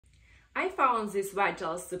found these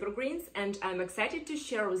vital supergreens and I'm excited to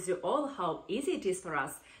share with you all how easy it is for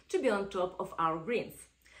us to be on top of our greens.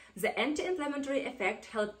 The anti-inflammatory effect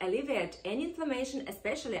helps alleviate any inflammation,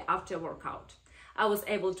 especially after a workout. I was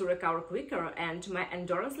able to recover quicker and my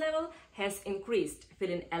endurance level has increased,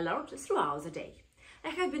 feeling alert throughout the day. I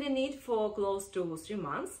have been in it for close to 3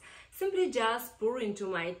 months. Simply just pour into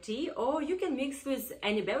my tea, or you can mix with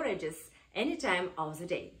any beverages any time of the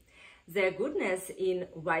day. The goodness in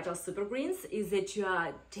vital supergreens is that you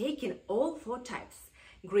are taking all 4 types: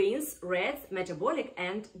 greens, reds, metabolic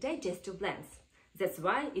and digestive blends. That's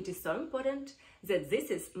why it is so important that this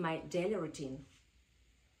is my daily routine.